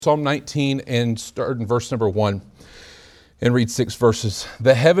Psalm 19 and start in verse number 1 and read 6 verses.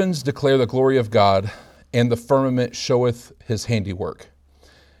 The heavens declare the glory of God, and the firmament showeth his handiwork.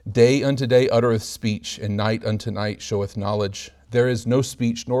 Day unto day uttereth speech, and night unto night showeth knowledge. There is no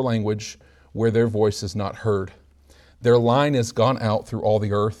speech nor language where their voice is not heard. Their line is gone out through all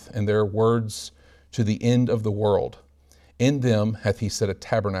the earth, and their words to the end of the world. In them hath he set a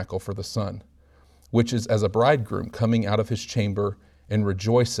tabernacle for the sun, which is as a bridegroom coming out of his chamber, and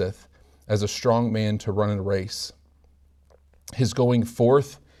rejoiceth as a strong man to run a race. His going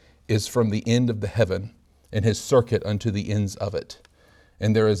forth is from the end of the heaven, and his circuit unto the ends of it.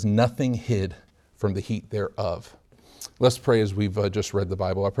 And there is nothing hid from the heat thereof. Let's pray as we've just read the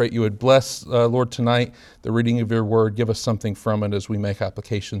Bible. I pray you would bless, Lord, tonight, the reading of your word. Give us something from it as we make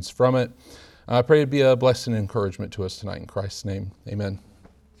applications from it. I pray it'd be a blessing and encouragement to us tonight. In Christ's name, amen.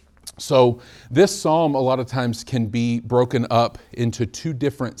 So this psalm a lot of times can be broken up into two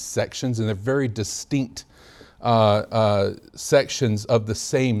different sections, and they're very distinct sections of the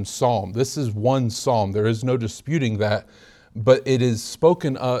same psalm. This is one psalm. There is no disputing that, but it is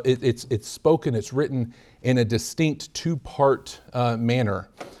spoken. It's written in a distinct two-part manner.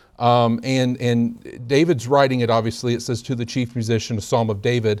 And David's writing it. Obviously, it says to the chief musician, a psalm of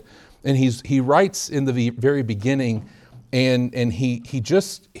David, and he writes in the very beginning. And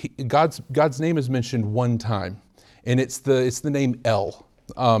God's name is mentioned one time, and it's the name El.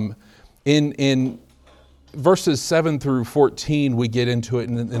 In verses 7 through 14, we get into it,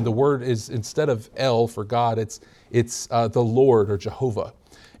 and the word is, instead of El for God, it's the Lord or Jehovah.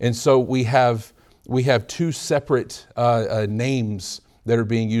 And so we have two separate names that are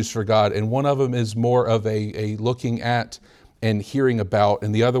being used for God, and one of them is more of a looking at and hearing about,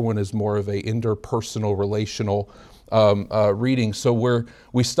 and the other one is more of a interpersonal, relational reading. So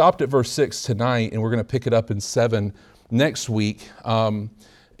we stopped at verse 6 tonight, and we're going to pick it up in 7 next week.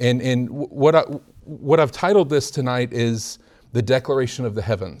 And what I've titled this tonight is the declaration of the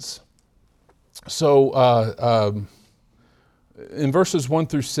heavens. So in verses 1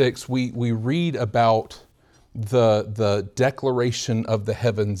 through 6, we read about the declaration of the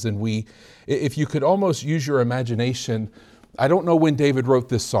heavens, and if you could almost use your imagination. I don't know when David wrote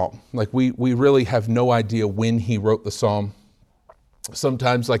this psalm. Like we really have no idea when he wrote the psalm.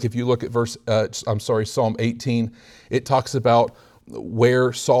 Sometimes, like if you look at Psalm 18, it talks about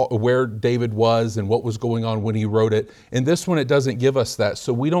where David was and what was going on when he wrote it. In this one, it doesn't give us that.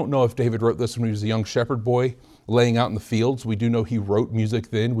 So we don't know if David wrote this when he was a young shepherd boy laying out in the fields. We do know he wrote music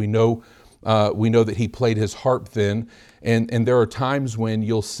then. We know that he played his harp then. And there are times when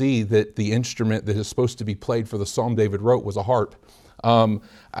you'll see that the instrument that is supposed to be played for the psalm David wrote was a harp.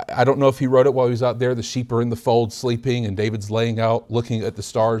 I don't know if he wrote it while he was out there. The sheep are in the fold sleeping, and David's laying out looking at the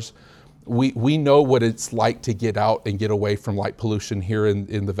stars. We know what it's like to get out and get away from light pollution here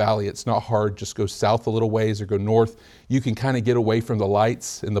in the valley. It's not hard. Just go south a little ways or go north. You can kind of get away from the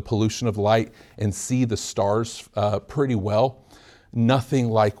lights and the pollution of light and see the stars pretty well. Nothing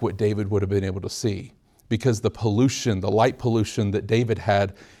like what David would have been able to see, because the pollution, the light pollution that David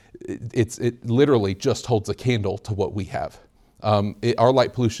had, it literally just holds a candle to what we have. Our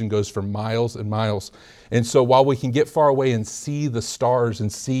light pollution goes for miles and miles. And so while we can get far away and see the stars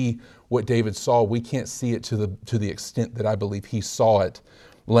and see what David saw, we can't see it to the extent that I believe he saw it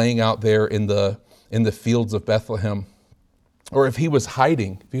laying out there in the fields of Bethlehem. Or if he was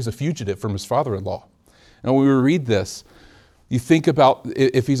hiding, if he's a fugitive from his father-in-law. And when we read this, you think about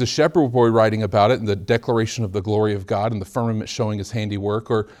if he's a shepherd boy writing about it and the declaration of the glory of God and the firmament showing his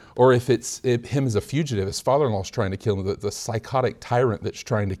handiwork, or if him as a fugitive, his father-in-law is trying to kill him, the psychotic tyrant that's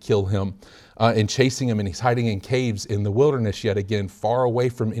trying to kill him and chasing him, and he's hiding in caves in the wilderness yet again, far away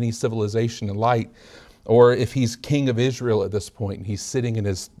from any civilization and light. Or if he's king of Israel at this point and he's sitting in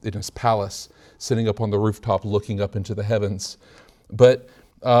his palace, sitting up on the rooftop looking up into the heavens. But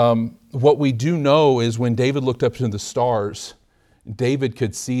what we do know is when David looked up into the stars, David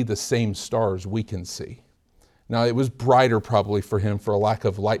could see the same stars we can see. Now, it was brighter probably for him for a lack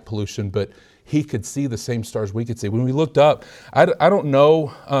of light pollution, but he could see the same stars we could see. When we looked up, I don't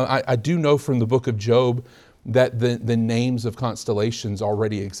know, I do know from the book of Job that the names of constellations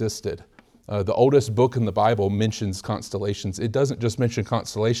already existed. The oldest book in the Bible mentions constellations. It doesn't just mention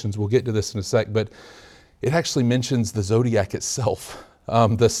constellations. We'll get to this in a sec, but it actually mentions the zodiac itself,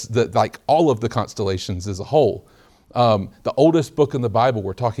 like all of the constellations as a whole. The oldest book in the Bible,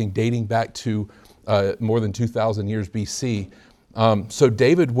 we're talking dating back to more than 2,000 years BC. So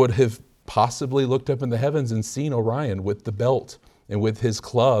David would have possibly looked up in the heavens and seen Orion with the belt and with his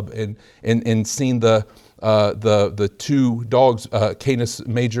club, and seen the two dogs, Canis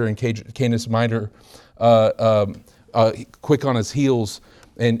Major and Canis Minor, quick on his heels.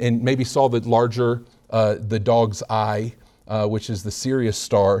 and maybe saw the larger, the dog's eye, which is the Sirius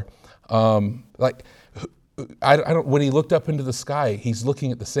star. I don't. When he looked up into the sky, he's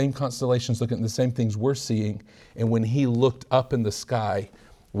looking at the same constellations, looking at the same things we're seeing. And when he looked up in the sky,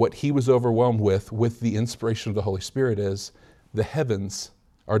 what he was overwhelmed with the inspiration of the Holy Spirit, is the heavens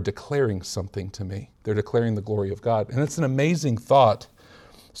are declaring something to me. They're declaring the glory of God. And it's an amazing thought.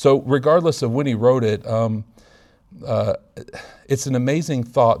 So regardless of when he wrote it, it's an amazing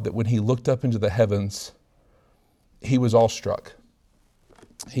thought that when he looked up into the heavens, he was awestruck.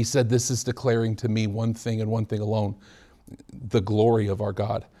 He said, this is declaring to me one thing and one thing alone, the glory of our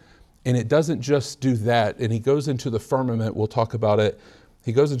God. And it doesn't just do that. And he goes into the firmament. We'll talk about it.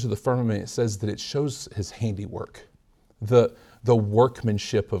 He goes into the firmament. It says that it shows his handiwork, the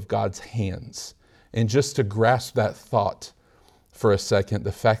workmanship of God's hands. And just to grasp that thought for a second,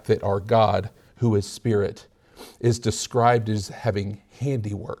 the fact that our God, who is spirit, is described as having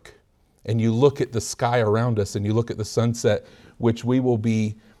handiwork. And you look at the sky around us and you look at the sunset, which we will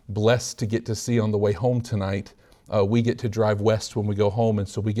be blessed to get to see on the way home tonight. We get to drive west when we go home, and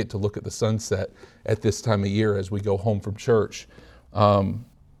so we get to look at the sunset at this time of year as we go home from church. I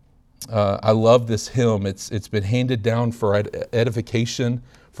love this hymn. It's been handed down for edification,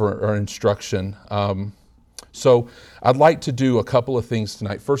 for our instruction. So I'd like to do a couple of things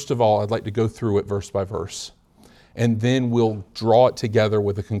tonight. First of all, I'd like to go through it verse by verse. And then we'll draw it together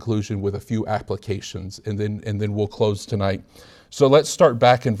with a conclusion with a few applications, and then we'll close tonight. So let's start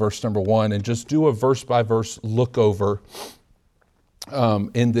back in verse number 1 and just do a verse by verse look over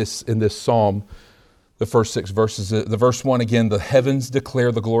in this psalm, the first 6 verses. The verse 1 again, the heavens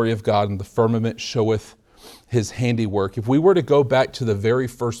declare the glory of God, and the firmament showeth his handiwork. If we were to go back to the very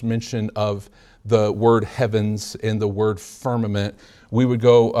first mention of the word heavens and the word firmament, we would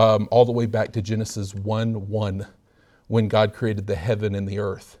go all the way back to Genesis 1:1. When God created the heaven and the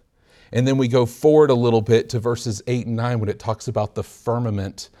earth. And then we go forward a little bit to verses 8 and 9 when it talks about the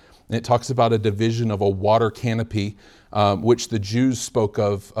firmament. And it talks about a division of a water canopy, which the Jews spoke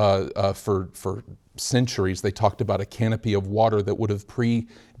of for centuries. They talked about a canopy of water that would have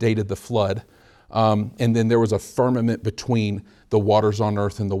predated the flood. And then there was a firmament between the waters on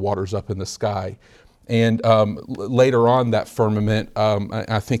earth and the waters up in the sky. And later on, that firmament,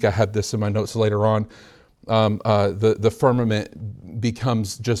 I think I had this in my notes later on, the firmament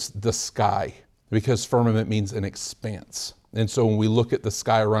becomes just the sky, because firmament means an expanse. And so when we look at the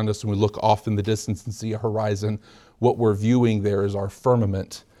sky around us and we look off in the distance and see a horizon, what we're viewing there is our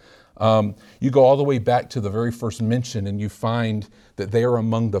firmament. You go all the way back to the very first mention and you find that they are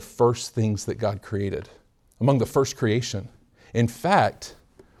among the first things that God created, among the first creation. In fact,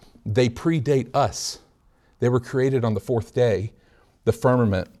 they predate us. They were created on the 4th day, the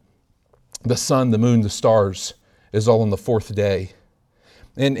firmament. The sun, the moon, the stars is all on the 4th day.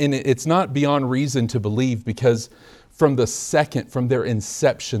 And it's not beyond reason to believe, because from their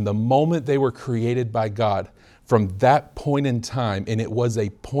inception, the moment they were created by God, from that point in time, and it was a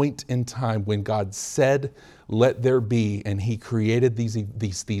point in time when God said, let there be, and he created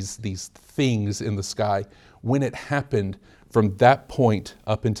these things in the sky. When it happened, from that point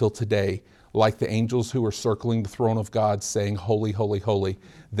up until today, like the angels who are circling the throne of God saying, holy, holy, holy,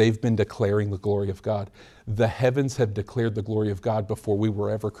 they've been declaring the glory of God. The heavens have declared the glory of God before we were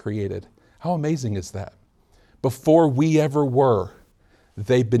ever created. How amazing is that? Before we ever were,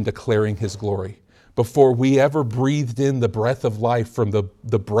 they've been declaring his glory. Before we ever breathed in the breath of life from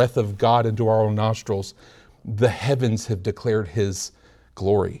the breath of God into our own nostrils, the heavens have declared his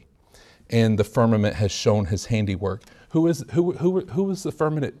glory. And the firmament has shown his handiwork. Who is the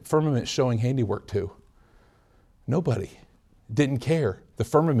firmament showing handiwork to? Nobody. Didn't care. The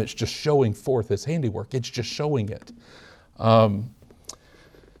firmament's just showing forth his handiwork. It's just showing it.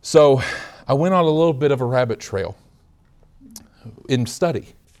 So I went on a little bit of a rabbit trail in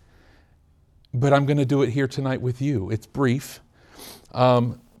study. But I'm going to do it here tonight with you. It's brief.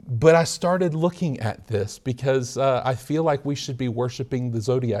 But I started looking at this because I feel like we should be worshiping the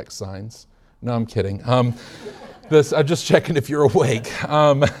zodiac signs. No, I'm kidding. I'm just checking if you're awake.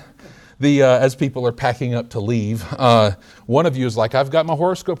 As people are packing up to leave, one of you is like, I've got my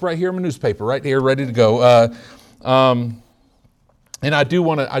horoscope right here in my newspaper, right here, ready to go. And I do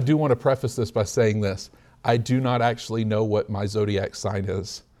want to preface this by saying this. I do not actually know what my zodiac sign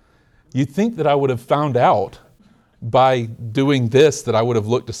is. You'd think that I would have found out by doing this, that I would have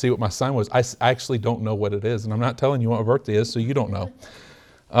looked to see what my sign was. I actually don't know what it is, and I'm not telling you what my birthday is, so you don't know.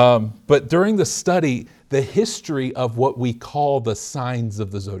 But during the study, the history of what we call the signs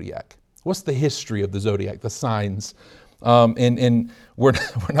of the zodiac. What's the history of the zodiac, the signs? And we're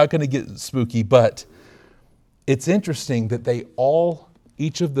not going to get spooky, but it's interesting that they all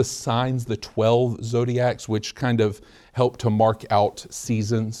each of the signs, the 12 zodiacs, which kind of help to mark out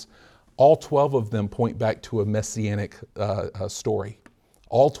seasons, all 12 of them point back to a messianic story.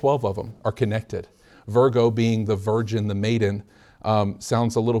 All 12 of them are connected. Virgo, being the virgin, the maiden,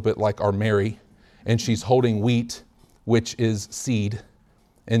 sounds a little bit like our Mary, and she's holding wheat, which is seed.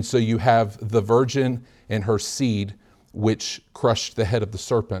 And so you have the virgin and her seed, which crushed the head of the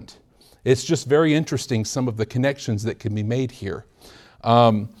serpent. It's just very interesting, some of the connections that can be made here.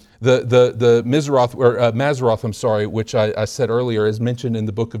 The Mazzaroth, which I said earlier, is mentioned in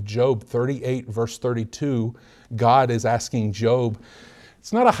the book of Job 38, verse 32. God is asking Job,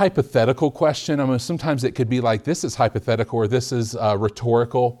 it's not a hypothetical question. I mean, sometimes it could be like, this is hypothetical or this is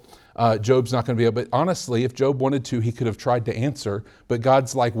rhetorical. Job's not going to be able, but honestly, if Job wanted to, he could have tried to answer, but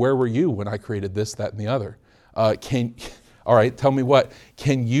God's like, where were you when I created this, that, and the other? All right, tell me what,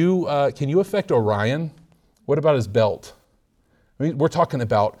 can you affect Orion? What about his belt? I mean, we're talking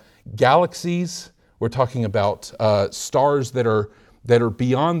about galaxies. We're talking about stars that are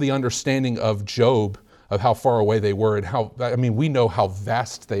beyond the understanding of Job, of how far away they were and how, I mean, we know how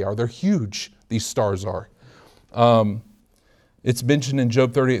vast they are. They're huge, these stars are. It's mentioned in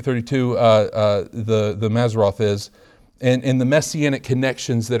Job 38:32, the Mazzaroth is, and the messianic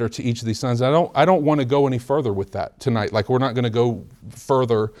connections that are to each of these signs. I don't want to go any further with that tonight. Like, we're not going to go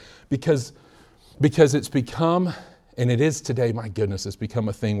further because it's become, and it is today, my goodness, it's become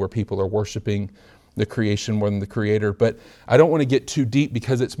a thing where people are worshiping the creation more than the creator. But I don't want to get too deep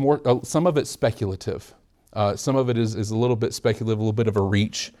because it's more, some of it's speculative. Some of it is a little bit speculative, a little bit of a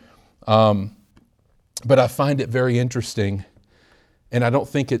reach. But I find it very interesting, and I don't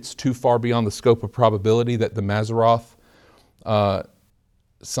think it's too far beyond the scope of probability that the Mazzaroth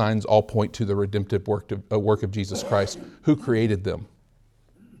signs all point to the redemptive work of Jesus Christ. Who created them?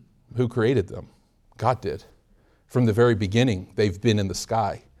 Who created them? God did. From the very beginning, they've been in the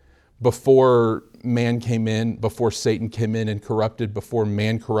sky. Before man came in, before Satan came in and corrupted, before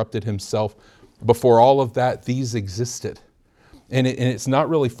man corrupted himself, before all of that, these existed. And it's not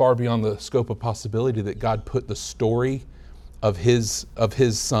really far beyond the scope of possibility that God put the story of his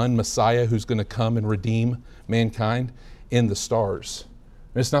son, Messiah, who's going to come and redeem mankind, in the stars.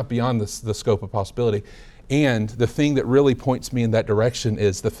 It's not beyond the scope of possibility. And the thing that really points me in that direction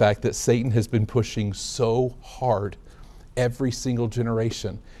is the fact that Satan has been pushing so hard every single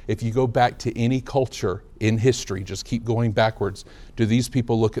generation. If you go back to any culture in history, just keep going backwards. Do these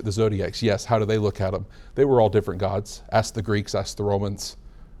people look at the zodiacs? Yes. How do they look at them? They were all different gods. Ask the Greeks, ask the Romans.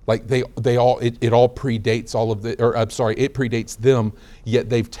 Like it all predates it predates them, yet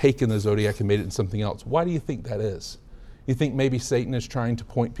they've taken the zodiac and made it into something else. Why do you think that is? You think maybe Satan is trying to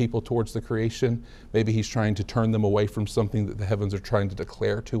point people towards the creation? Maybe he's trying to turn them away from something that the heavens are trying to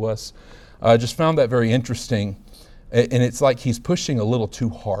declare to us? I just found that very interesting. And it's like he's pushing a little too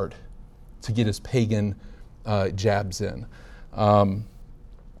hard to get his pagan jabs in.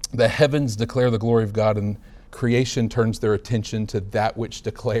 The heavens declare the glory of God, and creation turns their attention to that which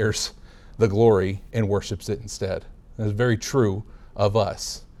declares the glory and worships it instead. That's very true of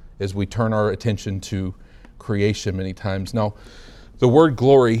us as we turn our attention to creation many times. Now, the word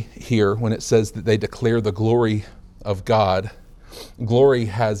glory here, when it says that they declare the glory of God, glory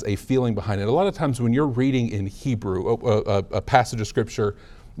has a feeling behind it. A lot of times when you're reading in Hebrew, a passage of scripture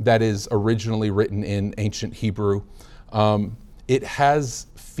that is originally written in ancient Hebrew, it has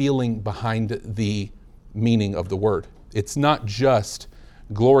feeling behind the meaning of the word. It's not just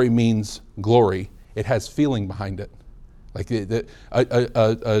glory means glory. It has feeling behind it. Like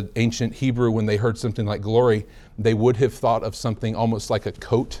ancient Hebrew, when they heard something like glory, they would have thought of something almost like a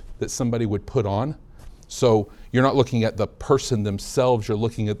coat that somebody would put on. So you're not looking at the person themselves, you're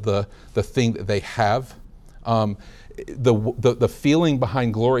looking at the thing that they have. The feeling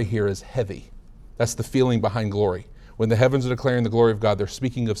behind glory here is heavy. That's the feeling behind glory. When the heavens are declaring the glory of God, they're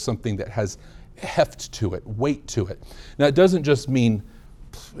speaking of something that has heft to it, weight to it. Now, it doesn't just mean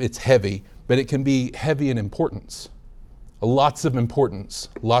it's heavy, but it can be heavy in importance. Lots of importance,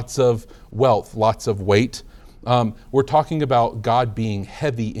 lots of wealth, lots of weight. We're talking about God being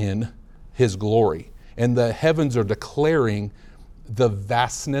heavy in his glory. And the heavens are declaring the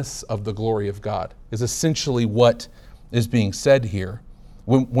vastness of the glory of God, is essentially what is being said here.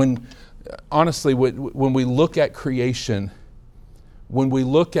 Honestly, when we look at creation, and I'm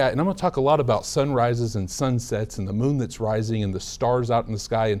going to talk a lot about sunrises and sunsets and the moon that's rising and the stars out in the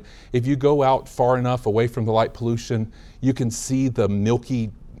sky. And if you go out far enough away from the light pollution, you can see the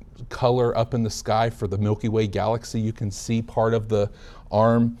milky color up in the sky for the Milky Way galaxy. You can see part of the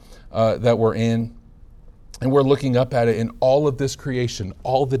arm that we're in. And we're looking up at it, and all of this creation,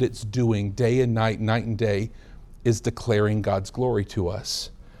 all that it's doing day and night, night and day, is declaring God's glory to us.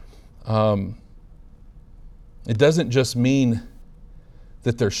 It doesn't just mean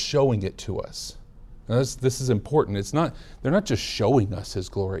that they're showing it to us. Now, this is important. They're not just showing us His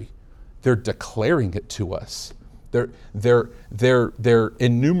glory. They're declaring it to us. They're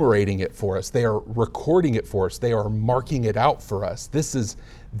enumerating it for us. They are recording it for us. They are marking it out for us. This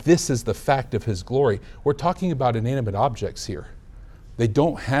is the fact of His glory. We're talking about inanimate objects here. They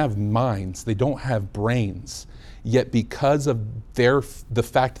don't have minds. They don't have brains. Yet because of the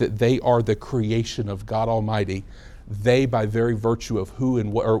fact that they are the creation of God Almighty, they, by very virtue of who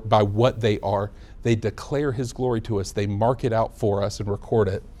and what, or by what they are, they declare His glory to us. They mark it out for us and record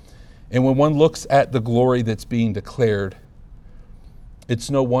it. And when one looks at the glory that's being declared, it's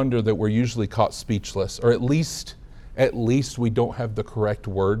no wonder that we're usually caught speechless, or at least we don't have the correct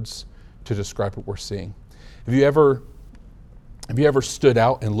words to describe what we're seeing. Have you ever stood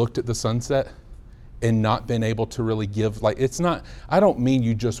out and looked at the sunset and not been able to really give, I don't mean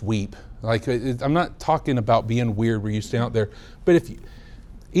you just weep. I'm not talking about being weird where you stand out there, but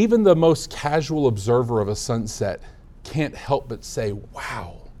even the most casual observer of a sunset can't help but say,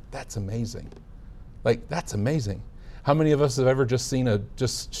 wow, that's amazing. That's amazing. How many of us have ever just seen a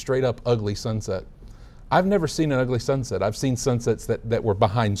just straight up ugly sunset? I've never seen an ugly sunset. I've seen sunsets that were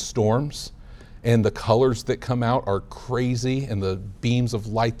behind storms, and the colors that come out are crazy, and the beams of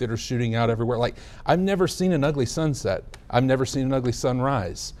light that are shooting out everywhere. I've never seen an ugly sunset. I've never seen an ugly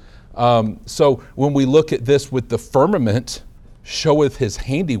sunrise. So when we look at this with the firmament showeth His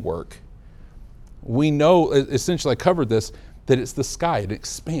handiwork, we know, essentially I covered this, that it's the sky, an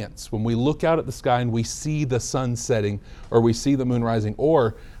expanse. When we look out at the sky and we see the sun setting, or we see the moon rising,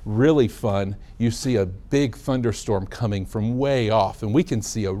 or really fun, you see a big thunderstorm coming from way off, and we can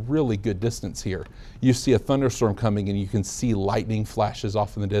see a really good distance here. You see a thunderstorm coming and you can see lightning flashes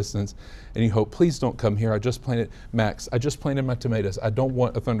off in the distance, and you hope, please don't come here. I just planted my tomatoes. I don't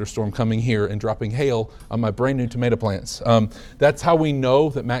want a thunderstorm coming here and dropping hail on my brand new tomato plants. That's how we know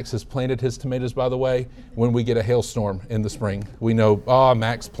that Max has planted his tomatoes, by the way, when we get a hailstorm in the spring. We know,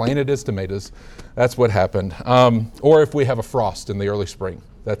 Max planted his tomatoes. That's what happened. Or if we have a frost in the early spring.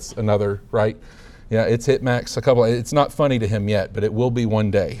 That's another, right? Yeah, it's hit Max a couple. It's not funny to him yet, but it will be one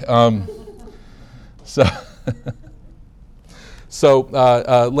day. So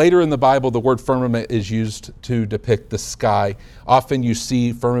later in the Bible, the word firmament is used to depict the sky. Often you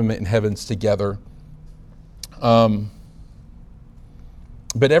see firmament and heavens together. But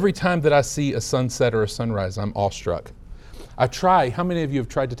every time that I see a sunset or a sunrise, I'm awestruck. How many of you have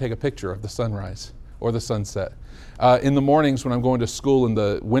tried to take a picture of the sunrise or the sunset? In the mornings when I'm going to school in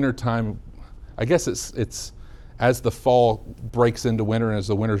the wintertime, I guess it's as the fall breaks into winter and as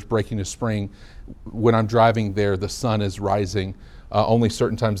the winter's breaking to spring, when I'm driving there, the sun is rising only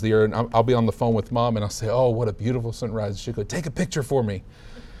certain times of the year. And I'll be on the phone with Mom and I'll say, oh, what a beautiful sunrise. She'll go, take a picture for me.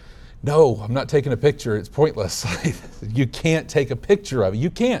 No, I'm not taking a picture. It's pointless. You can't take a picture of it.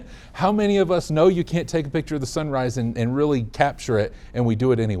 You can't. How many of us know you can't take a picture of the sunrise and really capture it, and we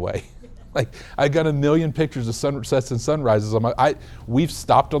do it anyway? I got a million pictures of sunsets and sunrises. We've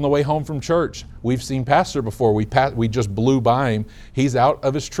stopped on the way home from church. We've seen Pastor before. We just blew by him. He's out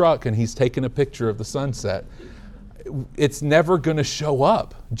of his truck and he's taking a picture of the sunset. It's never going to show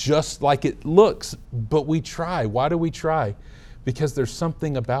up just like it looks, but we try. Why do we try? Because there's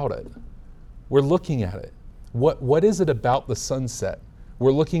something about it. We're looking at it. What is it about the sunset?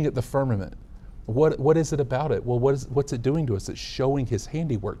 We're looking at the firmament. What is it about it? Well, what's it doing to us? It's showing His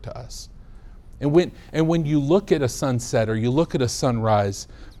handiwork to us. And when you look at a sunset or you look at a sunrise,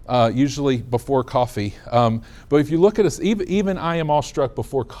 usually before coffee, but if you look at even I am awestruck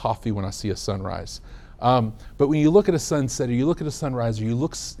before coffee when I see a sunrise. But when you look at a sunset or you look at a sunrise or you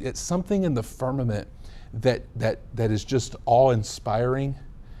look at something in the firmament that is just awe-inspiring,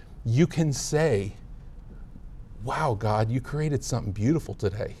 you can say, wow, God, you created something beautiful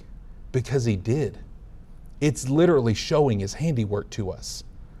today, because He did. It's literally showing His handiwork to us.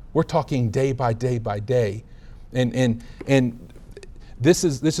 We're talking day by day by day. And this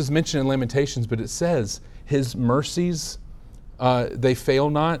is mentioned in Lamentations, but it says His mercies, they fail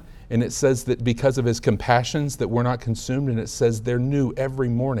not. And it says that because of His compassions that we're not consumed. And it says they're new every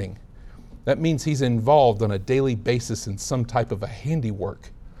morning. That means He's involved on a daily basis in some type of a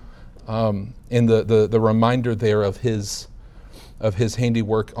handiwork. And the reminder there of His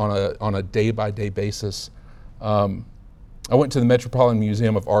handiwork on a day by day basis. I went to the Metropolitan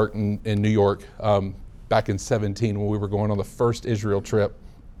Museum of Art in New York back in 2017 when we were going on the first Israel trip.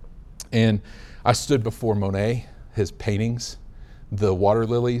 And I stood before Monet, his paintings, the water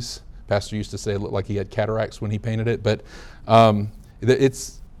lilies. Pastor used to say it looked like he had cataracts when he painted it. But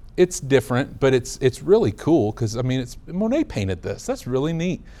it's different, but it's really cool because, I mean, it's Monet painted this. That's really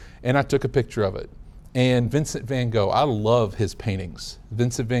neat. And I took a picture of it. And Vincent van Gogh, I love his paintings.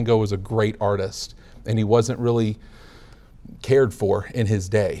 Vincent van Gogh was a great artist, and he wasn't really cared for in his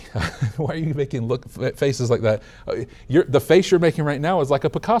day. Why are you making faces like that? The face you're making right now is like a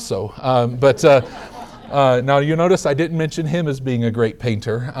Picasso. Now you notice I didn't mention him as being a great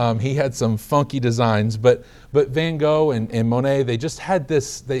painter. He had some funky designs, but Van Gogh and Monet, they just had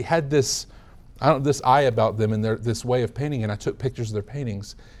this. They had this eye about them and this way of painting. And I took pictures of their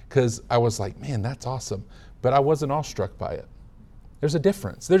paintings because I was like, man, that's awesome. But I wasn't awestruck by it. There's a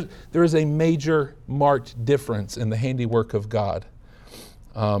difference. There is a major marked difference in the handiwork of God.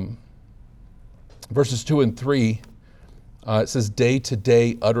 Verses 2 and 3, it says, day to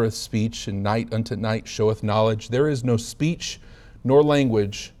day uttereth speech, and night unto night showeth knowledge. There is no speech nor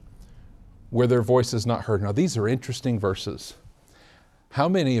language where their voice is not heard. Now, these are interesting verses. How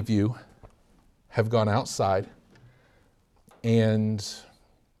many of you have gone outside and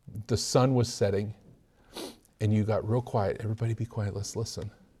the sun was setting and you got real quiet? Everybody be quiet, let's listen.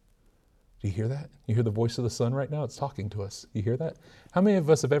 Do you hear that? You hear the voice of the sun right now? It's talking to us. You hear that? How many of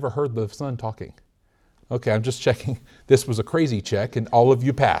us have ever heard the sun talking? Okay, I'm just checking. This was a crazy check, and all of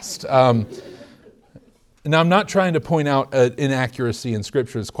you passed. Now, I'm not trying to point out an inaccuracy in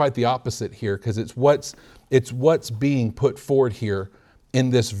Scripture. It's quite the opposite here, because it's what's being put forward here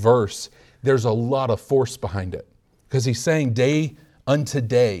in this verse. There's a lot of force behind it, because he's saying day unto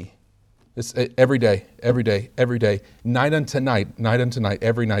day. It's every day, every day, every day, night unto night,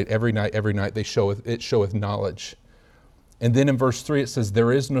 every night, every night, every night. It showeth knowledge. And then in verse 3 it says,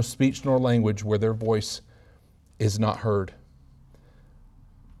 there is no speech nor language where their voice is not heard.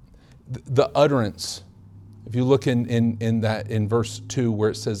 The utterance, if you look in verse 2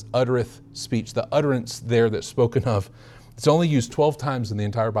 where it says uttereth speech, the utterance there that's spoken of, it's only used 12 times in the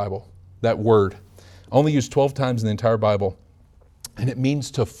entire Bible, that word. Only used 12 times in the entire Bible. And it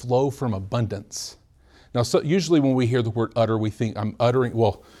means to flow from abundance. Now, so usually when we hear the word utter, we think I'm uttering,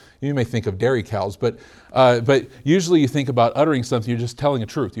 well, you may think of dairy cows, but usually you think about uttering something, you're just telling a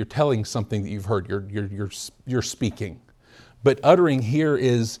truth. You're telling something that you've heard. You're speaking. But uttering here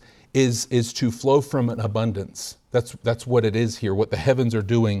is to flow from an abundance. That's what it is here. What the heavens are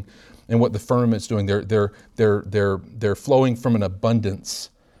doing and what the firmament's doing. They're flowing from an abundance.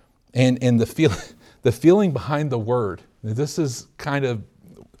 And the feeling behind the word. This is kind of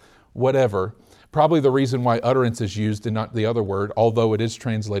whatever. Probably the reason why utterance is used and not the other word, although it is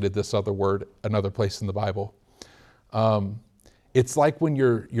translated this other word another place in the Bible. It's like when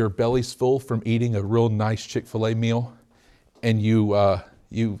your belly's full from eating a real nice Chick-fil-A meal, and you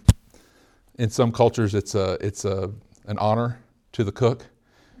in some cultures it's an honor to the cook.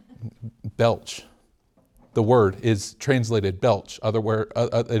 Belch. The word is translated belch in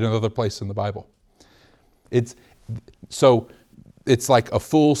another place in the Bible. It's like a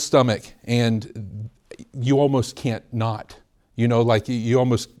full stomach, and you almost can't not.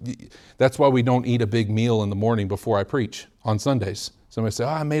 That's why we don't eat a big meal in the morning before I preach on Sundays. Somebody say,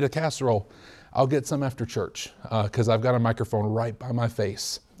 I made a casserole. I'll get some after church because I've got a microphone right by my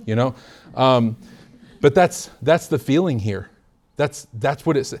face, But that's the feeling here. That's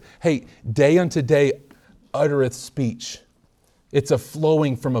what it says. Hey, day unto day uttereth speech. It's a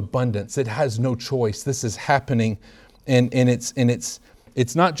flowing from abundance. It has no choice. This is happening. And it's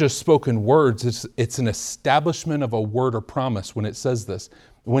not just spoken words, it's an establishment of a word or promise when it says this.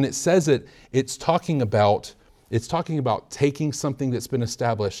 When it says it, it's talking about taking something that's been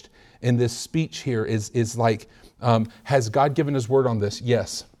established. And this speech here is like, has God given his word on this?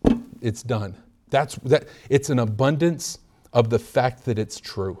 Yes, it's done. It's an abundance of the fact that it's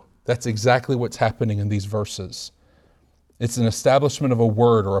true. That's exactly what's happening in these verses. It's an establishment of a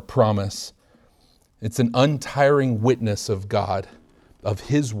word or a promise. It's an untiring witness of God, of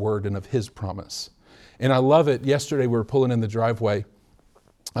his word and of his promise. And I love it. Yesterday we were pulling in the driveway,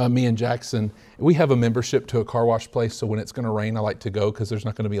 me and Jackson. We have a membership to a car wash place, so when it's going to rain, I like to go because there's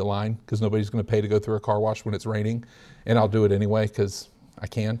not going to be a line because nobody's going to pay to go through a car wash when it's raining. And I'll do it anyway because I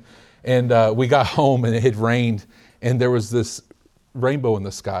can. And we got home and it had rained and there was this rainbow in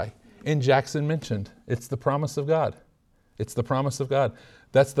the sky. And Jackson mentioned, it's the promise of God. It's the promise of God.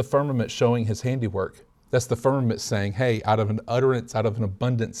 That's the firmament showing his handiwork. That's the firmament saying, hey, out of an utterance, out of an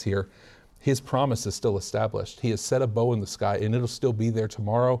abundance here, his promise is still established. He has set a bow in the sky and it'll still be there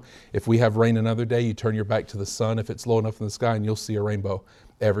tomorrow. If we have rain another day, you turn your back to the sun if it's low enough in the sky and you'll see a rainbow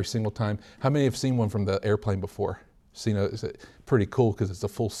every single time. How many have seen one from the airplane before? It's pretty cool because it's a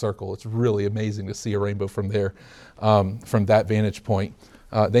full circle. It's really amazing to see a rainbow from there, from that vantage point.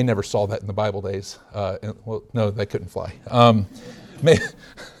 They never saw that in the Bible days. Well, no, they couldn't fly.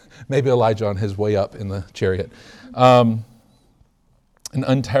 Maybe Elijah on his way up in the chariot. An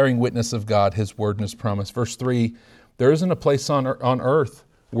untiring witness of God, his word and his promise. Verse 3, there isn't a place on earth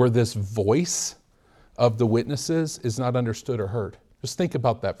where this voice of the witnesses is not understood or heard. Just think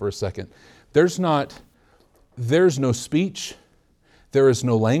about that for a second. There's no speech, there is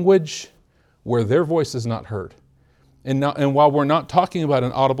no language where their voice is not heard. And while we're not talking about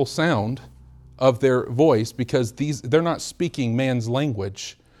an audible sound of their voice, because they're not speaking man's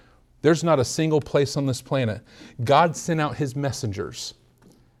language, there's not a single place on this planet. God sent out his messengers.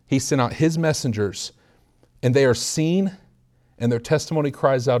 He sent out his messengers, and they are seen, and their testimony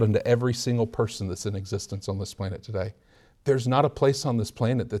cries out into every single person that's in existence on this planet today. There's not a place on this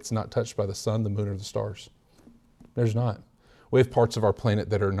planet that's not touched by the sun, the moon, or the stars. There's not. We have parts of our planet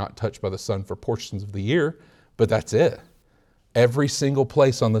that are not touched by the sun for portions of the year, but that's it. Every single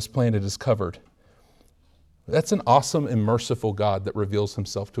place on this planet is covered. That's an awesome and merciful God that reveals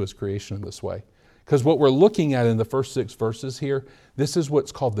himself to his creation in this way. Because what we're looking at in the first 6 verses here, this is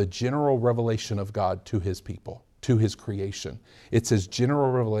what's called the general revelation of God to his people, to his creation. It's his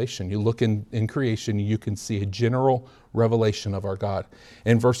general revelation. You look in creation, you can see a general revelation of our God.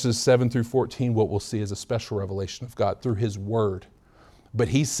 In verses 7 through 14, what we'll see is a special revelation of God through his word. But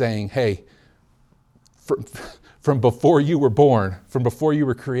he's saying, hey, from before you were born, from before you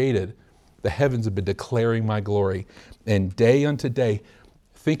were created, the heavens have been declaring my glory. And day unto day,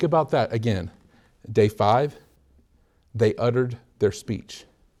 think about that again. Day 5, they uttered their speech.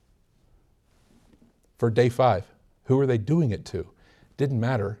 For day 5, who are they doing it to? Didn't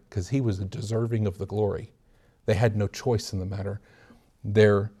matter, because he was deserving of the glory. They had no choice in the matter.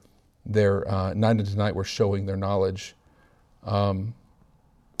 Their night into night were showing their knowledge.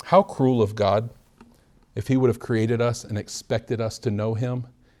 How cruel of God if he would have created us and expected us to know him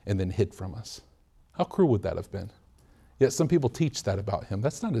and then hid from us. How cruel would that have been? Yet some people teach that about him.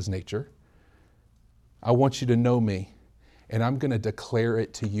 That's not his nature. I want you to know me, and I'm going to declare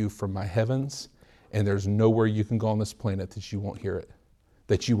it to you from my heavens, and there's nowhere you can go on this planet that you won't hear it,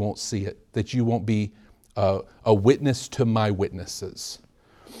 that you won't see it, that you won't be a witness to my witnesses.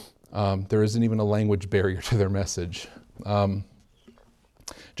 There isn't even a language barrier to their message.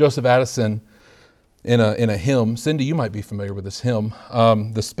 Joseph Addison, in a hymn, Cindy, you might be familiar with this hymn,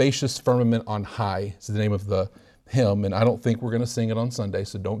 The Spacious Firmament on High is the name of the hymn, and I don't think we're going to sing it on Sunday,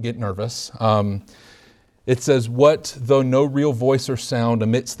 so don't get nervous. It says, what though no real voice or sound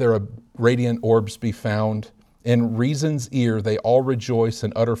amidst their radiant orbs be found, in reason's ear they all rejoice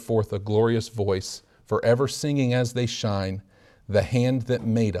and utter forth a glorious voice, forever singing as they shine, the hand that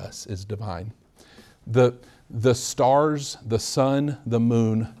made us is divine. The stars, the sun, the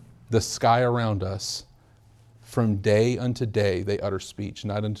moon, the sky around us, from day unto day they utter speech,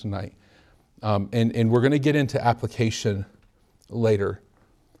 night unto night. And we're going to get into application later.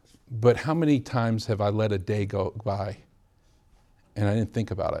 But how many times have I let a day go by and I didn't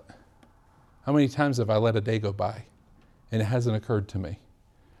think about it? How many times have I let a day go by and it hasn't occurred to me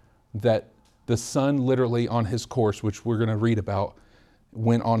that the sun literally on his course, which we're going to read about,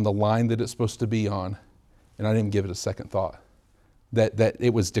 went on the line that it's supposed to be on, and I didn't give it a second thought. That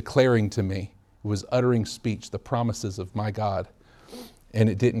it was declaring to me, it was uttering speech, the promises of my God, and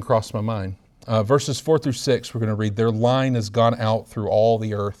it didn't cross my mind. Verses 4 through 6, we're going to read, their line has gone out through all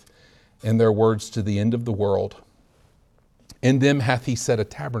the earth, and their words to the end of the world. In them hath he set a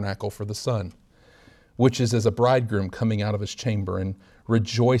tabernacle for the sun, which is as a bridegroom coming out of his chamber, and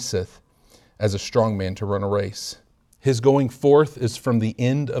rejoiceth as a strong man to run a race. His going forth is from the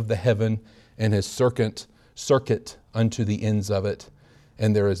end of the heaven, and his circuit unto the ends of it,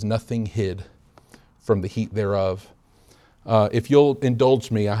 and there is nothing hid from the heat thereof. If you'll indulge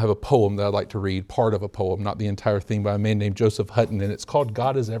me, I have a poem that I'd like to read, part of a poem, not the entire thing, by a man named Joseph Hutton, and it's called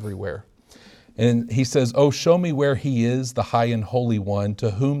God is Everywhere. And he says, oh, show me where he is, the high and holy one,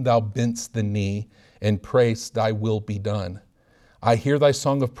 to whom thou bend'st the knee, and pray'st thy will be done. I hear thy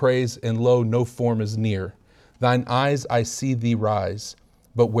song of praise, and lo, no form is near. Thine eyes I see thee rise,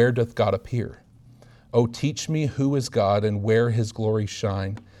 but where doth God appear? O teach me who is God, and where his glories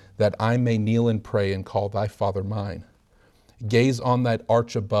shine, that I may kneel and pray, and call thy Father mine. Gaze on that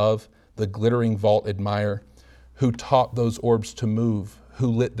arch above, the glittering vault admire, who taught those orbs to move, who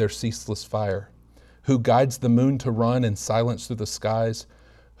lit their ceaseless fire, who guides the moon to run in silence through the skies,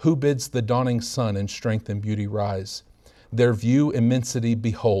 who bids the dawning sun in strength and beauty rise. Their view immensity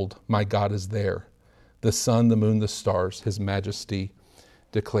behold, my God is there. The sun, the moon, the stars, his majesty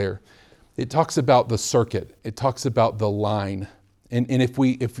declare. It talks about the circuit. It talks about the line. And if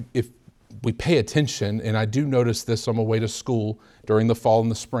we pay attention, and I do notice this on my way to school during the fall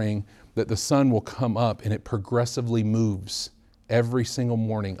and the spring, that the sun will come up and it progressively moves every single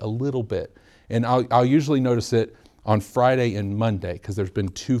morning, a little bit. And I'll usually notice it on Friday and Monday because there's been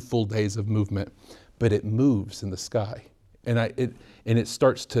 2 full days of movement, but it moves in the sky. And it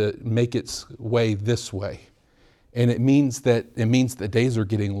starts to make its way this way. And it means that the days are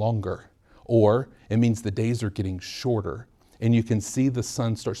getting longer, or it means the days are getting shorter. And you can see the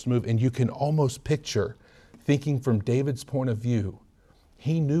sun starts to move, and you can almost picture, thinking from David's point of view,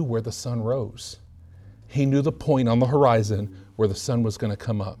 he knew where the sun rose. He knew the point on the horizon where the sun was going to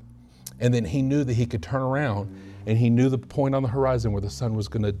come up. And then he knew that he could turn around, and he knew the point on the horizon where the sun was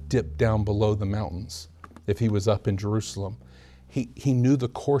going to dip down below the mountains if he was up in Jerusalem. He knew the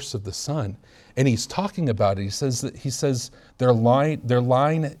course of the sun, and he's talking about it. He says their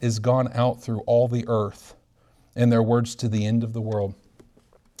line is gone out through all the earth, and their words to the end of the world.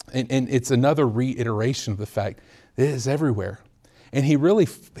 And it's another reiteration of the fact that it is everywhere. And he really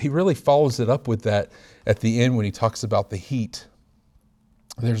follows it up with that at the end when he talks about the heat.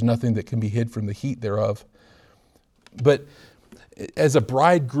 There's nothing that can be hid from the heat thereof. But as a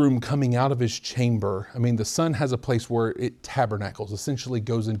bridegroom coming out of his chamber, I mean, the sun has a place where it tabernacles, essentially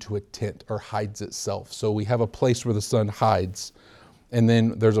goes into a tent or hides itself. So we have a place where the sun hides, and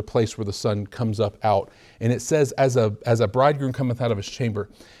then there's a place where the sun comes up out. And it says, as a bridegroom cometh out of his chamber.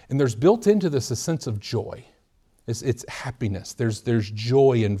 And there's built into this a sense of joy. It's happiness. There's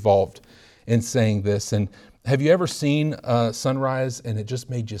joy involved in saying this. And have you ever seen sunrise and it just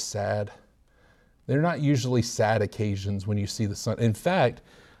made you sad? They're not usually sad occasions when you see the sun. In fact,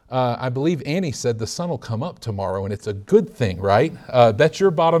 I believe Annie said the sun will come up tomorrow, and it's a good thing, right? That's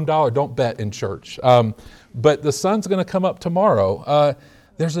your bottom dollar. Don't bet in church. But the sun's going to come up tomorrow.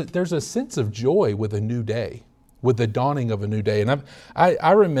 There's a sense of joy with a new day, with the dawning of a new day. And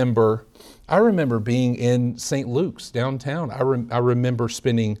I remember being in St. Luke's downtown. I remember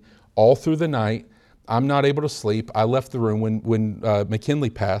spending all through the night. I'm not able to sleep. I left the room when McKinley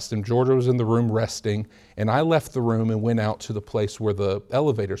passed, and Georgia was in the room resting, and I left the room and went out to the place where the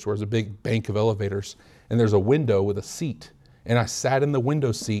elevators were. There's a big bank of elevators, and there's a window with a seat. And I sat in the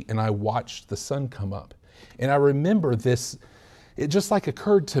window seat and I watched the sun come up. And I remember this, it just like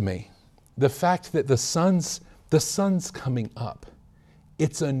occurred to me, the fact that the sun's coming up.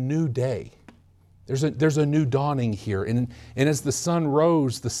 It's a new day. There's a new dawning here. And as the sun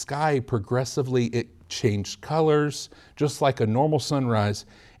rose, the sky progressively, it changed colors, just like a normal sunrise.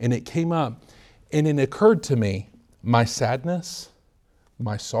 And it came up, and it occurred to me, my sadness,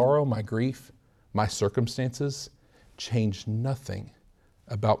 my sorrow, my grief, my circumstances changed nothing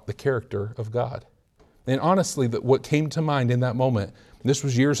about the character of God. And honestly, what came to mind in that moment, this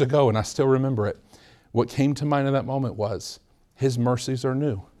was years ago and I still remember it, what came to mind in that moment was, His mercies are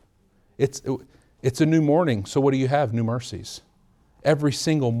new. It's a new morning, so what do you have? New mercies. Every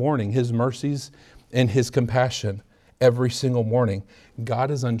single morning, His mercies and His compassion, every single morning.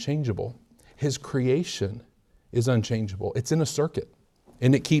 God is unchangeable. His creation is unchangeable. It's in a circuit,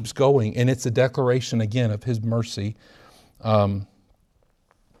 and it keeps going, and it's a declaration, again, of His mercy. And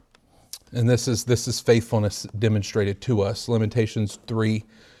this is faithfulness demonstrated to us. Lamentations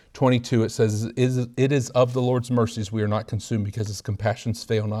 3:22, it says, "It is of the Lord's mercies we are not consumed, because His compassions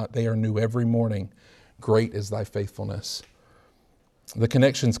fail not. They are new every morning. Great is thy faithfulness." The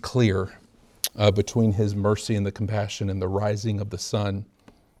connection's clear between His mercy and the compassion and the rising of the sun.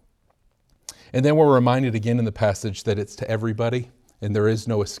 And then we're reminded again in the passage that it's to everybody, and there is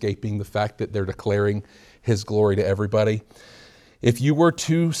no escaping the fact that they're declaring His glory to everybody. If you were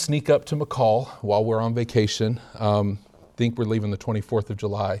to sneak up to McCall while we're on vacation, think we're leaving the 24th of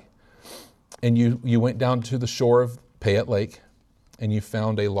July, and you went down to the shore of Payette Lake, and you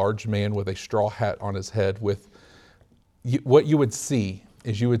found a large man with a straw hat on his head what you would see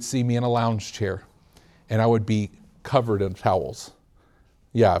is you would see me in a lounge chair, and I would be covered in towels.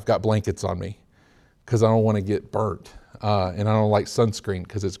 Yeah, I've got blankets on me because I don't want to get burnt, and I don't like sunscreen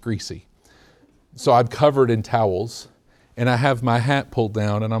because it's greasy. So I'm covered in towels, and I have my hat pulled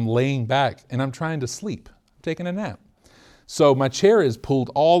down, and I'm laying back, and I'm trying to sleep. I'm taking a nap. So my chair is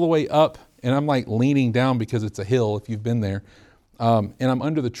pulled all the way up, and I'm like leaning down because it's a hill, if you've been there, and I'm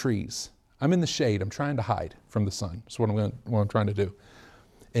under the trees. I'm in the shade. I'm trying to hide from the sun. That's what I'm trying to do.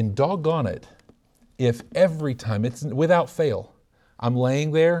 And doggone it, if every time, it's without fail, I'm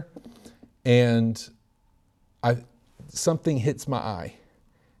laying there, and something hits my eye,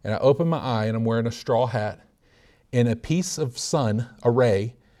 and I open my eye, and I'm wearing a straw hat, and a piece of sun, a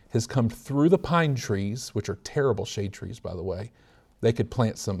ray, has come through the pine trees, which are terrible shade trees, by the way. They could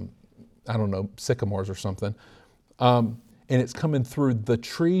plant some, I don't know, sycamores or something. And it's coming through the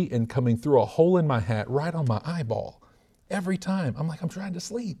tree and coming through a hole in my hat right on my eyeball. Every time. I'm like, I'm trying to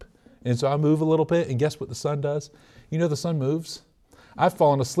sleep. And so I move a little bit, and guess what the sun does? You know the sun moves. I've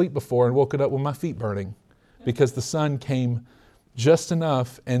fallen asleep before and woken up with my feet burning because the sun came just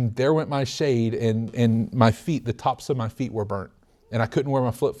enough, and there went my shade, and my feet, the tops of my feet were burnt. And I couldn't wear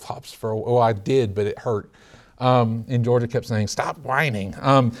my flip-flops I did, but it hurt. And Georgia kept saying, stop whining.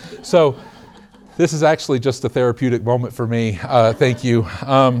 So this is actually just a therapeutic moment for me. Thank you.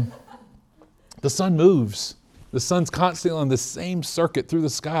 The sun moves. The sun's constantly on the same circuit through the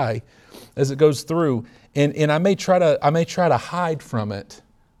sky as it goes through. And I may try to hide from it,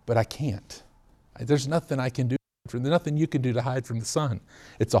 but I can't. There's nothing I can do. There's nothing you can do to hide from the sun.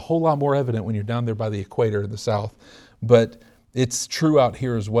 It's a whole lot more evident when you're down there by the equator in the south, but it's true out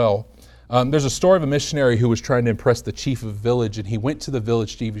here as well. There's a story of a missionary who was trying to impress the chief of a village, and he went to the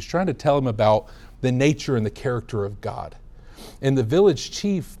village chief. He's trying to tell him about the nature and the character of God. And the village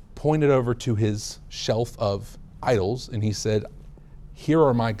chief pointed over to his shelf of idols, and he said, here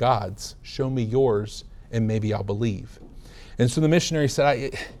are my gods, show me yours, and maybe I'll believe. And so the missionary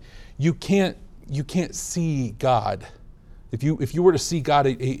said, you can't see God. If you were to see God,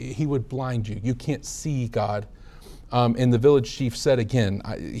 he would blind you. You can't see God. And the village chief said again,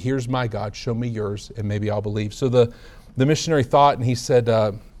 here's my God, show me yours, and maybe I'll believe. So the missionary thought, and he said,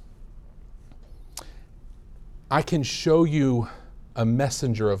 I can show you a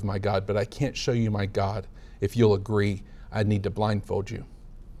messenger of my God, but I can't show you my God. If you'll agree, I need to blindfold you.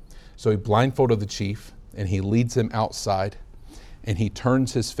 So he blindfolded the chief, and he leads him outside, and he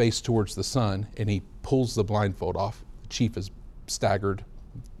turns his face towards the sun, and he pulls the blindfold off. The chief is staggered,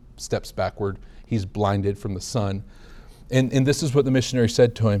 steps backward. He's blinded from the sun. And this is what the missionary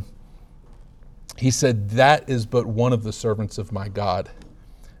said to him. He said, that is but one of the servants of my God.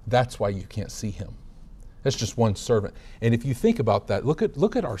 That's why you can't see him. That's just one servant. And if you think about that, look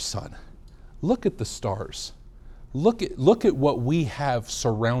at our sun. Look at the stars. Look at what we have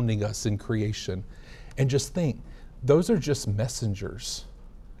surrounding us in creation. And just think, those are just messengers.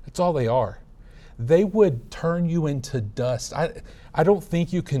 That's all they are. They would turn you into dust. I don't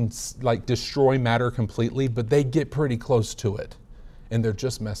think you can destroy matter completely, but they get pretty close to it. And they're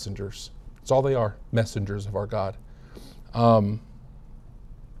just messengers. That's all they are, messengers of our God.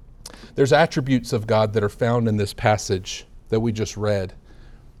 There's attributes of God that are found in this passage that we just read.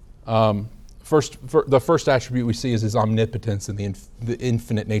 The first attribute we see is his omnipotence and the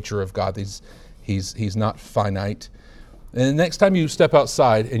infinite nature of God. He's not finite. And the next time you step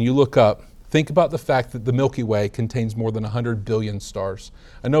outside and you look up, think about the fact that the Milky Way contains more than 100 billion stars.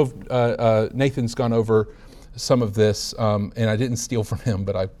 I know Nathan's gone over some of this, and I didn't steal from him,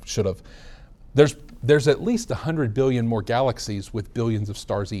 but I should have. There's at least 100 billion more galaxies with billions of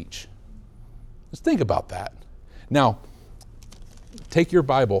stars each. Just think about that. Now, take your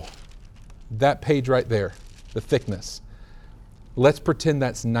Bible, that page right there, the thickness. Let's pretend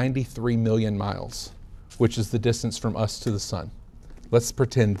that's 93 million miles, which is the distance from us to the sun. Let's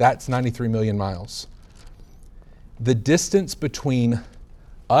pretend that's 93 million miles. The distance between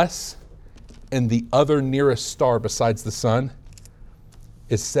us and the other nearest star besides the sun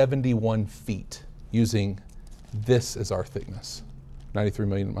is 71 feet, using this as our thickness, 93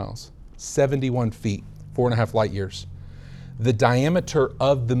 million miles. 71 feet, 4.5 light years. The diameter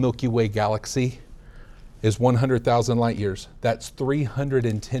of the Milky Way galaxy is 100,000 light years. That's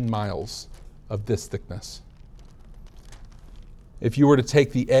 310 miles of this thickness. If you were to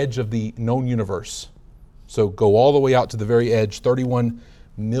take the edge of the known universe, so go all the way out to the very edge, 31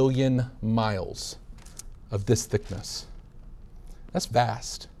 million miles of this thickness. That's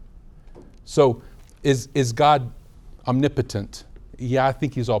vast. So is God omnipotent? Yeah, I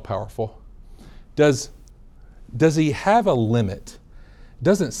think he's all powerful. Does he have a limit?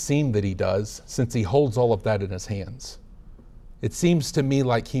 Doesn't seem that he does, since he holds all of that in his hands. It seems to me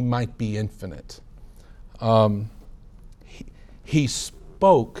like he might be infinite. He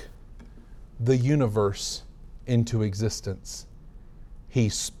spoke the universe into existence. He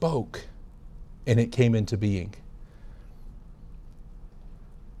spoke, and it came into being.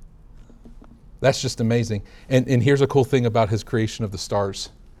 That's just amazing. And here's a cool thing about his creation of the stars.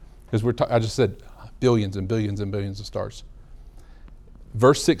 Because I just said billions and billions and billions of stars.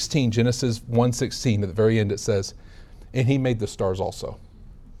 Verse 16, Genesis 1:16, at the very end it says, and he made the stars also.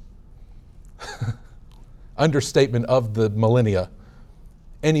 Understatement of the millennia.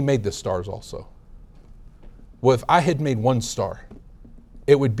 And he made the stars also. Well, if I had made one star,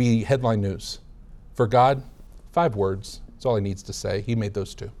 it would be headline news. For God, 5 words. That's all he needs to say. He made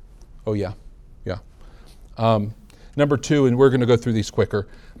those 2. Oh yeah. Number 2, and we're going to go through these quicker.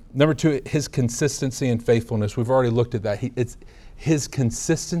 Number 2, his consistency and faithfulness. We've already looked at that. His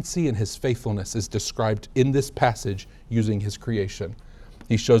consistency and his faithfulness is described in this passage using his creation.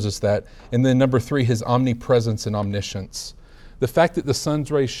 He shows us that. And then number 3, his omnipresence and omniscience. The fact that the sun's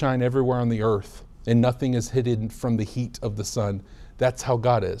rays shine everywhere on the earth and nothing is hidden from the heat of the sun. That's how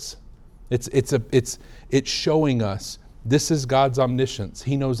God is. It's showing us this is God's omniscience.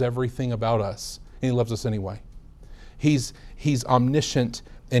 He knows everything about us, and he loves us anyway. He's omniscient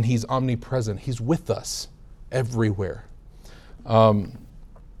and he's omnipresent. He's with us everywhere. Now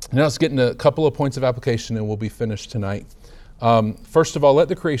let's get into a couple of points of application and we'll be finished tonight. First of all, let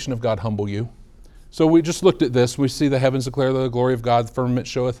the creation of God humble you. So we just looked at this. We see the heavens declare the glory of God. The firmament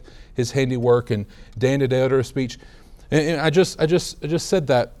showeth his handiwork, and day and day utter his speech. And I just said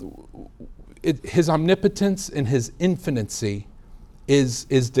that his omnipotence and his infinity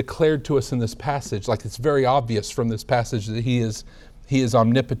is declared to us in this passage. Like, it's very obvious from this passage that he is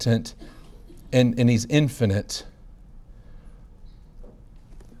omnipotent and he's infinite.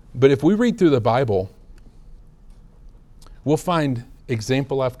 But if we read through the Bible, we'll find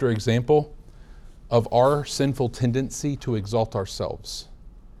example after example of our sinful tendency to exalt ourselves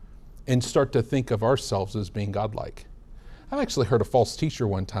and start to think of ourselves as being godlike. I've actually heard a false teacher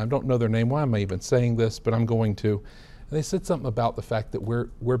one time, don't know their name, why am I even saying this, but I'm going to. And they said something about the fact that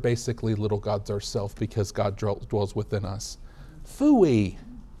we're basically little gods ourselves because God dwells within us. Phooey,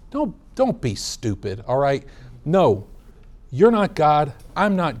 don't be stupid, all right? No, you're not God,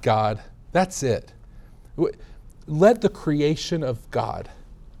 I'm not God, that's it. Let the creation of God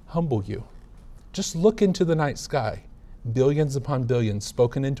humble you. Just look into the night sky, billions upon billions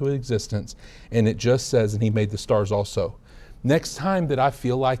spoken into existence, and it just says, and he made the stars also. Next time that I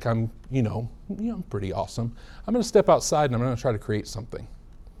feel like I'm pretty awesome, I'm going to step outside and I'm going to try to create something.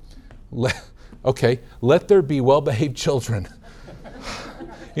 Let there be well-behaved children.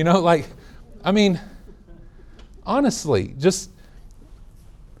 Honestly, just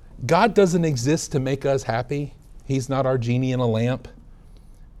God doesn't exist to make us happy. He's not our genie in a lamp.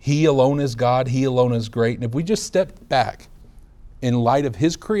 He alone is God. He alone is great. And if we just step back in light of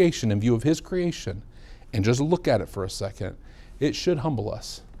his creation, in view of his creation, and just look at it for a second, it should humble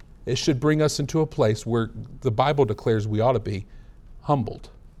us. It should bring us into a place where the Bible declares we ought to be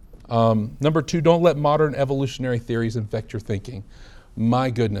humbled. Number 2, don't let modern evolutionary theories infect your thinking. My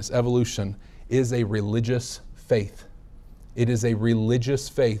goodness, evolution is a religious faith. It is a religious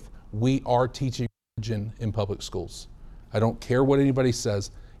faith. We are teaching religion in public schools. I don't care what anybody says.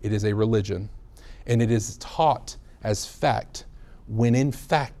 It is a religion. And it is taught as fact when in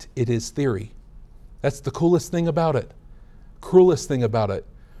fact it is theory. That's the coolest thing about it. Cruelest thing about it.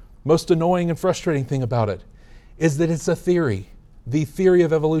 Most annoying and frustrating thing about it is that it's a theory. The theory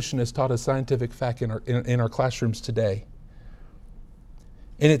of evolution is taught as scientific fact in our classrooms today.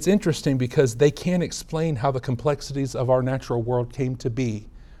 And it's interesting because they can't explain how the complexities of our natural world came to be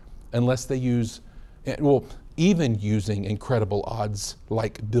unless they use, even using incredible odds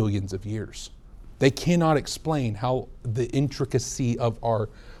like billions of years. They cannot explain how the intricacy of our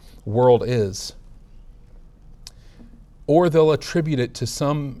world is. Or they'll attribute it to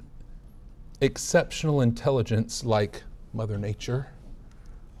some exceptional intelligence like Mother Nature.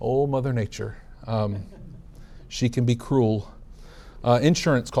 Oh, Mother Nature. She can be cruel.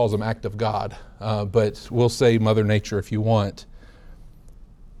 Insurance calls them act of God, but we'll say Mother Nature if you want.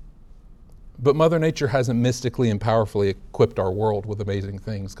 But Mother Nature hasn't mystically and powerfully equipped our world with amazing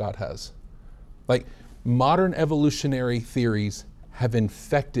things. God has. Like, modern evolutionary theories have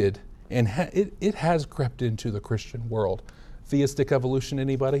infected, and it has crept into the Christian world. Theistic evolution,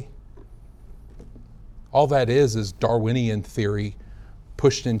 anybody? All that is Darwinian theory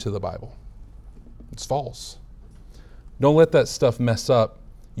pushed into the Bible. It's false. Don't let that stuff mess up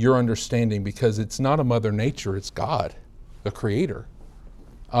your understanding, because it's not a Mother Nature, it's God, the Creator.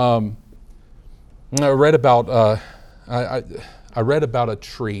 I read about a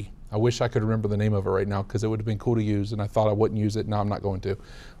tree. I wish I could remember the name of it right now because it would have been cool to use, and I thought I wouldn't use it. Now I'm not going to.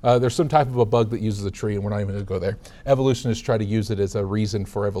 There's some type of a bug that uses a tree, and we're not even going to go there. Evolutionists try to use it as a reason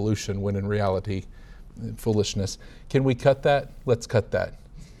for evolution when in reality, foolishness. Can we cut that? Let's cut that.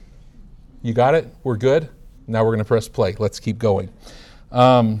 You got it? We're good? Now we're going to press play. Let's keep going.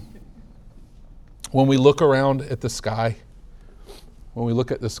 When we look around at the sky,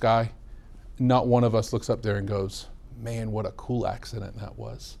 not one of us looks up there and goes, man, what a cool accident that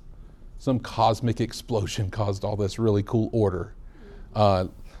was. Some cosmic explosion caused all this really cool order.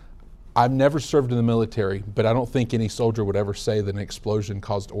 I've never served in the military, but I don't think any soldier would ever say that an explosion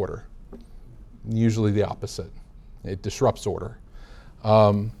caused order. Usually the opposite. It disrupts order.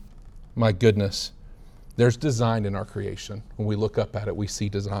 My goodness. There's design in our creation. When we look up at it, we see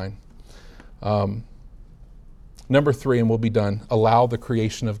design. Number 3, and we'll be done, allow the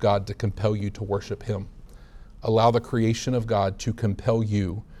creation of God to compel you to worship Him. Allow the creation of God to compel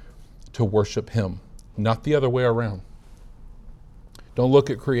you to worship Him, not the other way around. Don't look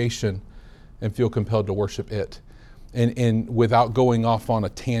at creation and feel compelled to worship it. And without going off on a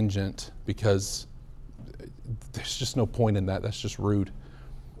tangent, because there's just no point in that. That's just rude.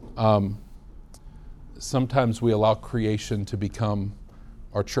 Sometimes we allow creation to become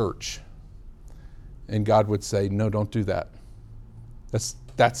our church. And God would say, no, don't do that.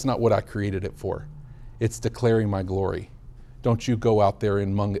 That's not what I created it for. It's declaring my glory. Don't you go out there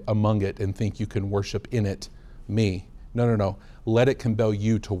among it and think you can worship in it me. No. Let it compel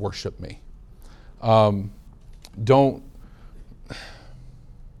you to worship me. Don't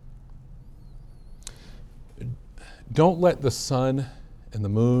let the sun and the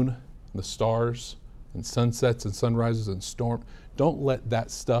moon and the stars and sunsets and sunrises and storm, don't let that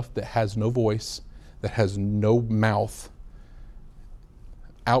stuff that has no voice, that has no mouth,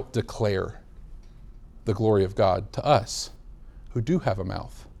 out declare the glory of God to us who do have a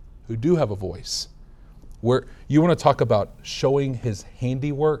mouth, who do have a voice. Where you want to talk about showing His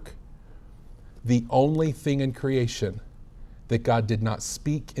handiwork, the only thing in creation that God did not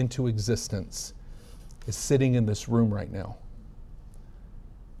speak into existence is sitting in this room right now.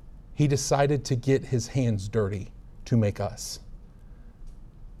 He decided to get His hands dirty to make us.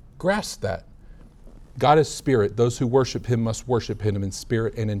 Grasp that. God is spirit. Those who worship Him must worship Him in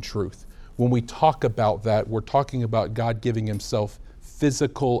spirit and in truth. When we talk about that, we're talking about God giving Himself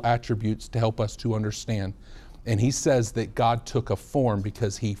physical attributes to help us to understand. And He says that God took a form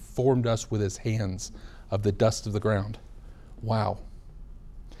because He formed us with His hands of the dust of the ground. Wow.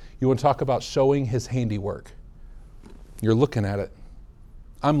 You want to talk about showing His handiwork? You're looking at it.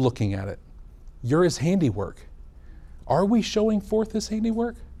 I'm looking at it. You're His handiwork. Are we showing forth His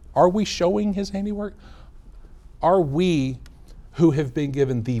handiwork? Are we showing His handiwork? Are we who have been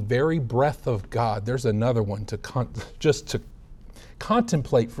given the very breath of God? There's another one just to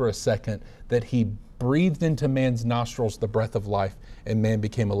contemplate for a second, that He breathed into man's nostrils the breath of life and man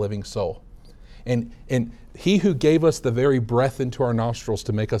became a living soul. And He who gave us the very breath into our nostrils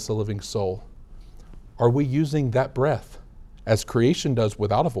to make us a living soul, are we using that breath as creation does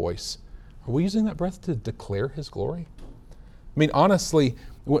without a voice? Are we using that breath to declare His glory? I mean, honestly,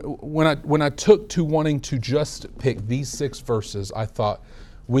 when I took to wanting to just pick these 6 verses, I thought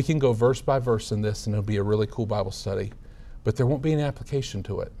we can go verse by verse in this and it'll be a really cool Bible study, but there won't be any application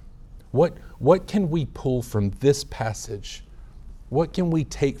to it. What can we pull from this passage? What can we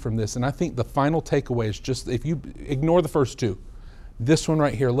take from this? And I think the final takeaway is just, if you ignore the first 2, this one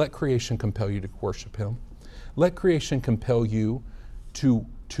right here, let creation compel you to worship Him. Let creation compel you to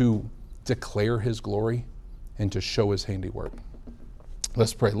declare His glory and to show His handiwork.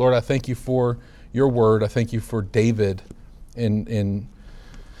 Let's pray. Lord, I thank You for Your word. I thank You for David in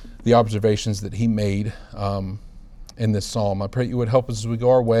the observations that he made in this psalm. I pray You would help us as we go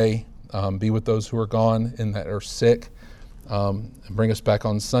our way, be with those who are gone and that are sick, and bring us back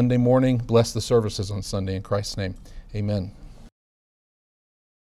on Sunday morning. Bless the services on Sunday in Christ's name. Amen.